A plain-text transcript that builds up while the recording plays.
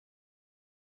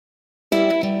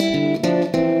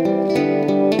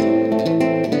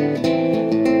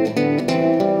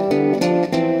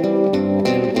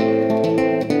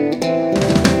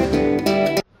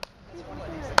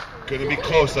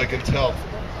close, I can tell.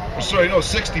 Oh, sorry, no,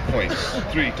 60 points.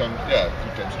 3 times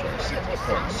 20, 60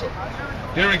 points. So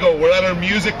here we go. We're at our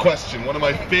music question, one of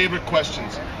my favorite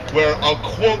questions, where I'll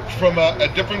quote from a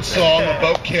different song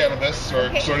about cannabis,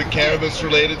 or sort of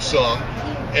cannabis-related song,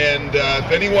 and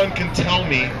if anyone can tell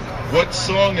me what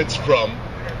song it's from,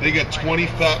 they get 20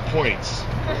 fat points.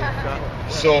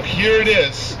 So here it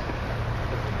is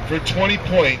for 20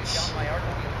 points.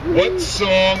 What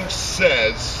song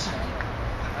says,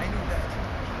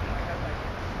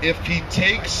 if he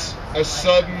takes a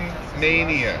sudden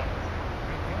mania?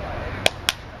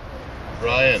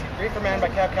 Ryan. Reefer Man by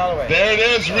Cab Calloway. There it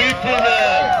is, Reefer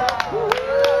Man.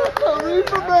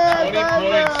 Reefer Man. 20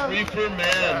 points, Reefer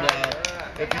Man.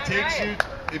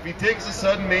 If he takes a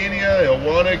sudden mania, he'll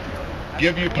want to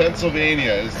give you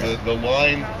Pennsylvania, is the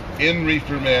line in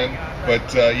Reefer Man.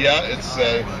 But yeah, it's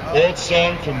an old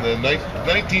song from the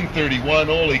 1931.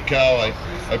 Holy cow!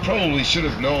 I probably should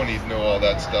have known he'd know all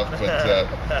that stuff, but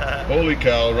holy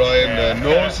cow, Ryan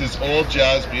knows his old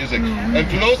jazz music. And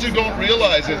for those who don't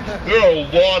realize it, there are a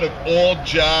lot of old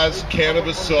jazz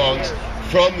cannabis songs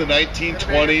from the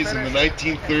 1920s and the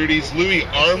 1930s. Louis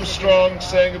Armstrong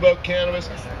sang about cannabis,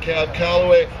 Cab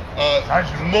Calloway.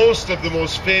 Most of the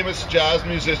most famous jazz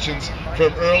musicians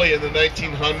from early in the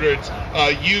 1900s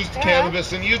used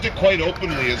cannabis, and used it quite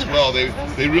openly as well.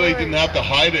 They really didn't have to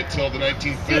hide it till the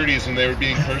 1930s when they were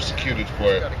being persecuted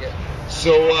for it.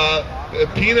 So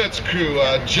Peanuts crew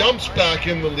jumps back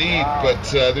in the lead, but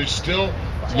there's still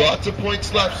lots of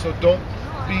points left, so don't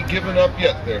be giving up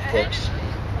yet there, folks.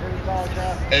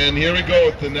 And here we go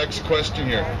with the next question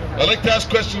here. I'd like to ask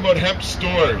a question about hemp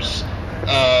stores.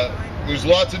 There's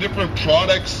lots of different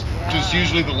products, which is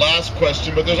usually the last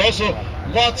question, but there's also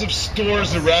lots of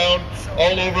stores around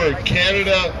all over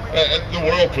Canada, and the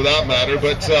world for that matter,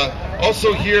 but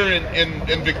also here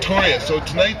in Victoria. So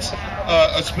tonight's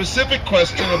a specific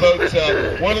question about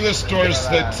one of the stores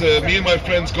that me and my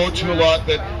friends go to a lot,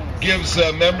 that gives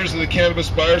members of the Cannabis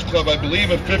Buyers Club, I believe,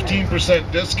 a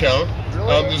 15% discount.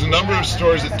 There's a number of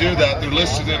stores that do that. They're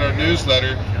listed in our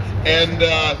newsletter. And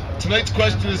tonight's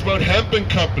question is about Hemp &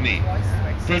 Company.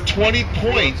 For 20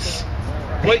 points,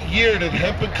 what year did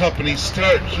Hemp & Company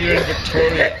start here in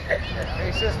Victoria?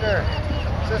 Hey, sister.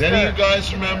 Does any of you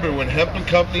guys remember when Hemp &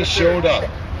 Company showed up?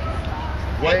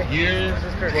 What year?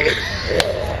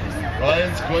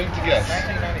 Ryan's going to guess.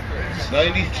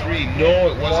 93. No,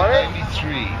 it wasn't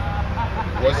 93.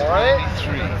 It wasn't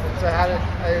 93.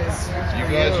 You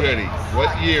guys ready?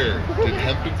 What year did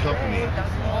Hemp & Company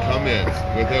come in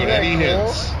without any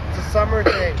hints? It's a summer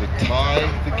thing. To tie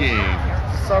the game.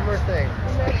 It's a summer thing.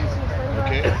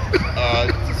 Okay.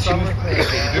 It's a summer thing.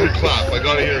 Okay, you didn't clap. I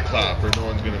gotta hear a clap, or no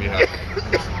one's gonna be happy.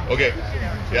 Okay.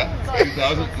 Yeah.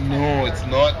 2000. No, it's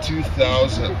not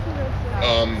 2000.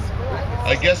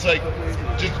 I guess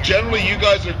just generally you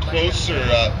guys are closer.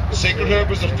 Sacred Herb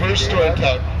was the first store in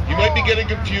town. You might be getting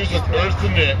confused with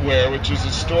Earthenware, which was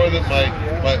a store that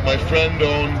my friend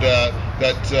owned that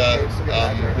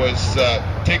was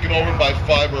taken over by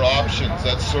Fiber Options.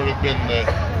 That's sort of been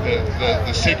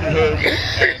the Sacred Herb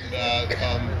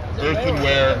and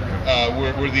Earthenware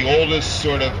were the oldest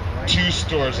sort of two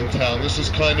stores in town. This is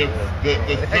kind of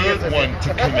the third one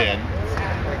to come in,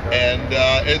 and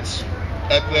it's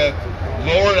at the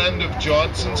lower end of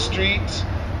Johnson Street,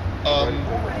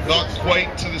 not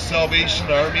quite to the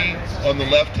Salvation Army on the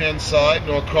left-hand side,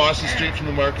 no, across the street from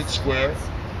the Market Square.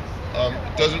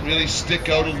 It doesn't really stick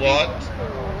out a lot,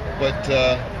 but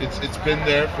it's been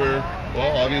there for,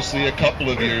 well, obviously a couple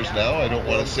of years now. I don't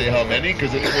want to say how many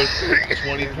because it's worth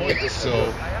 20 points.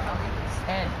 So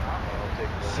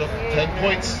 10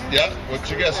 points. Yeah, what's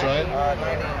your guess, Ryan?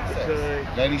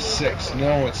 96. 96.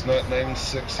 No, it's not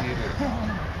 96 either.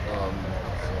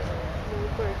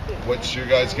 What's your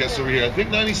guys' guess over here? I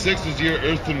think 96 is the year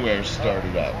Earthenware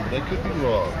started up, but I could be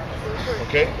wrong.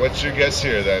 Okay, what's your guess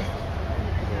here then?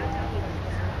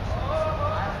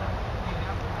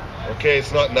 Okay,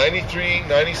 it's not 93,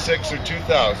 96, or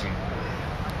 2000.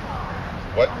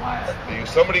 What?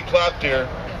 Somebody clapped here.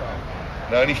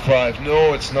 95.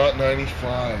 No, it's not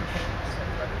 95.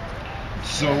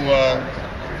 So,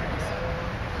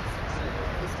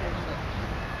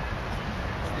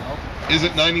 is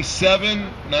it 97,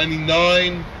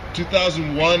 99,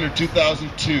 2001, or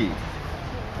 2002?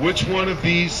 Which one of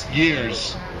these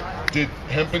years did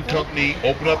Hemp & Company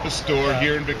open up a store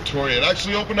here in Victoria? It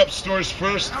actually opened up stores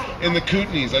first in the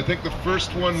Kootenays. I think the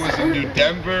first one was in New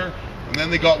Denver, and then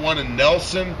they got one in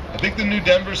Nelson. I think the New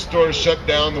Denver store shut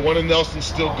down. The one in Nelson's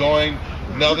still going.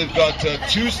 Now they've got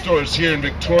two stores here in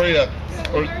Victoria,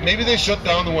 or maybe they shut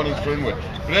down the one in Fernwood.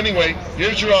 But anyway,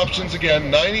 here's your options again: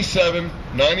 97,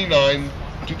 99,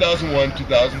 2001,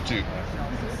 2002.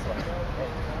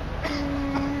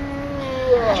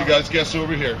 What you guys guess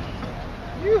over here?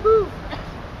 Yoo-hoo.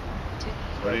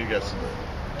 What are you guessing?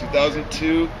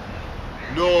 2002?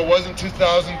 No, it wasn't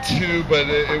 2002, but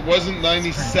it wasn't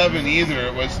 97 either.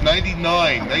 It was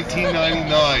 99,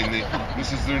 1999.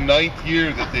 This is their 9th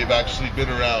year that they've actually been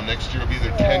around. Next year will be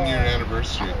their 10-year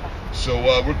anniversary. So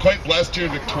we're quite blessed here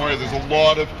in Victoria. There's a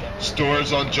lot of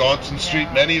stores on Johnson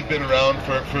Street. Many have been around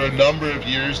for a number of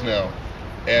years now.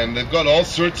 And they've got all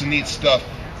sorts of neat stuff.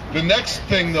 The next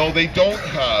thing, though, they don't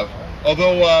have,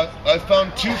 although I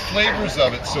found 2 flavors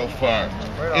of it so far.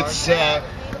 It's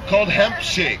called Hemp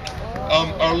Shake.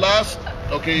 Our last,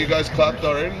 okay, you guys clapped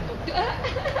already?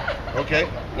 Okay,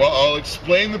 well, I'll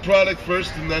explain the product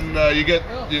first, and then you get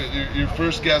your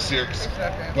first guess here.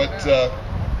 But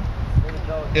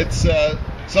it's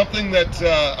something that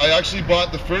I actually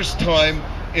bought the first time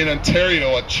in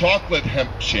Ontario, a chocolate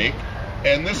hemp shake.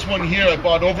 And this one here I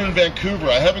bought over in Vancouver.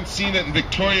 I haven't seen it in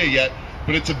Victoria yet,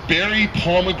 but it's a berry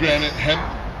pomegranate hemp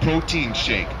protein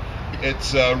shake.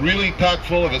 It's really packed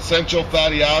full of essential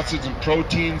fatty acids and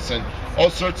proteins and all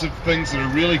sorts of things that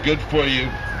are really good for you,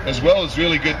 as well as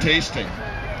really good tasting.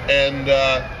 And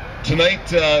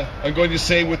tonight I'm going to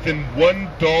say within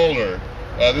 $1,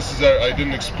 this is I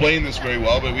didn't explain this very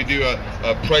well, but we do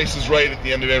a Price is Right at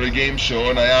the end of every game show,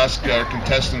 and I ask our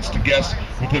contestants to guess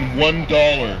within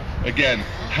 $1. Again,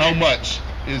 how much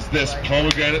is this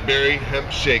pomegranate berry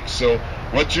hemp shake? So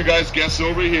what's your guys' guess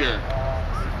over here?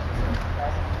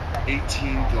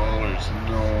 $18.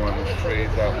 No, I'm afraid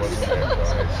that wasn't it, guys.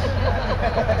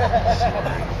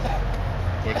 Sorry.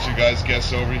 What's your guys'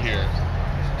 guess over here?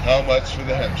 How much for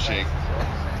the hemp shake?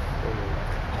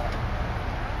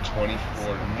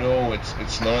 24. No,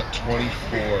 it's not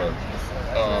 24.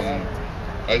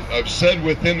 I've said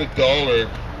within $1.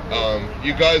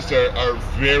 You guys are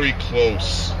very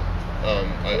close.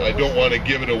 I don't want to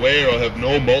give it away, or I'll have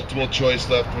no multiple choice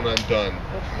left when I'm done.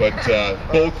 But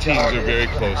both teams are very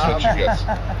close. What's your guess?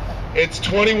 It's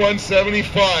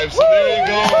 21.75. So there you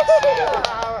go.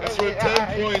 It's worth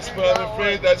 10 points, but I'm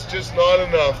afraid that's just not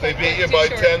enough. They beat you by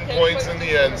 10 points in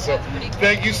the end. So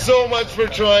thank you so much for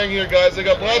trying here, guys. I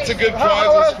got lots of good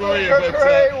prizes for you.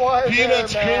 But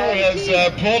Peanuts Crew has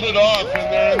pulled it off,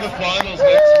 and they're in the finals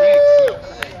next week.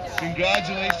 So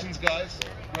congratulations, guys.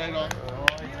 Right on.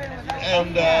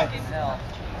 And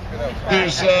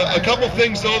there's a couple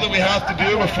things, though, that we have to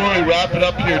do before we wrap it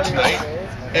up here tonight.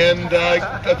 And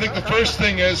I think the first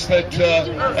thing is that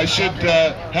I should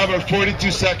have our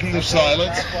 42 seconds of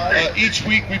silence. Each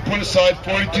week we put aside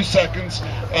 42 seconds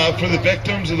for the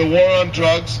victims of the war on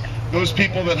drugs, those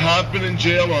people that have been in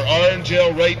jail or are in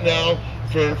jail right now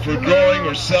for growing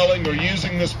or selling or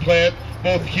using this plant,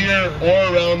 both here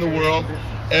or around the world.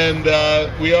 And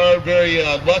we are very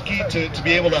lucky to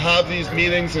be able to have these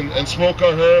meetings and smoke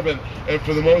our herb and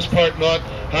for the most part not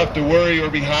have to worry or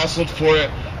be hassled for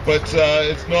it. But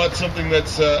it's not something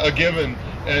that's a given.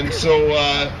 And so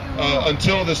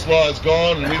until this law is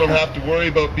gone and we don't have to worry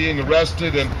about being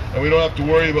arrested and we don't have to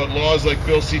worry about laws like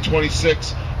Bill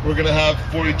C-26, we're going to have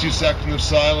 42 seconds of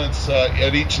silence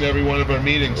at each and every one of our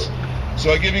meetings. So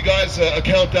I give you guys a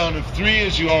countdown of 3,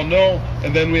 as you all know,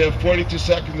 and then we have 42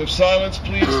 seconds of silence,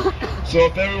 please. So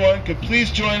if everyone could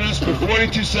please join us for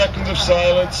 42 seconds of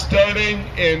silence, starting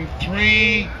in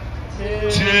 3,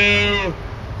 2,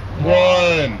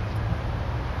 1.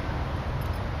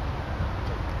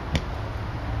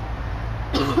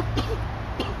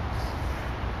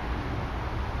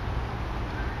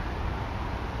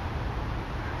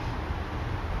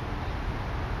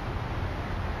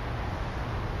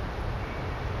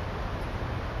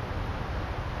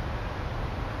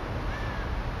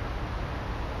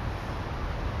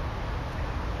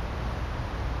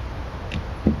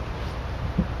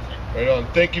 Right on.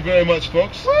 Thank you very much,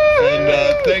 folks.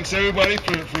 And thanks everybody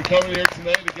for coming here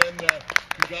tonight. Again,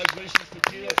 congratulations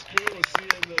to Peanuts Crew. We'll see you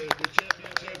in the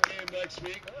championship game next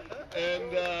week.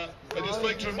 And I'd just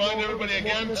like to remind everybody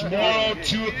again, tomorrow,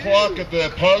 2 o'clock at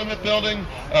the Parliament Building,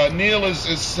 Neil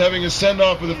is having a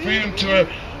send-off with a Freedom Tour.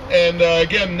 And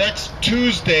again, next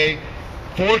Tuesday,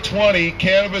 420,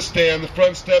 Cannabis Day on the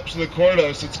front steps of the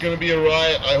courthouse. It's going to be a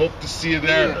riot. I hope to see you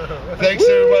there. Thanks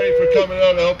everybody for coming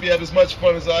out. I hope you had as much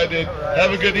fun as I did.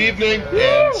 Have a good evening,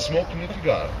 and smoke them if you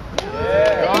got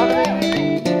it.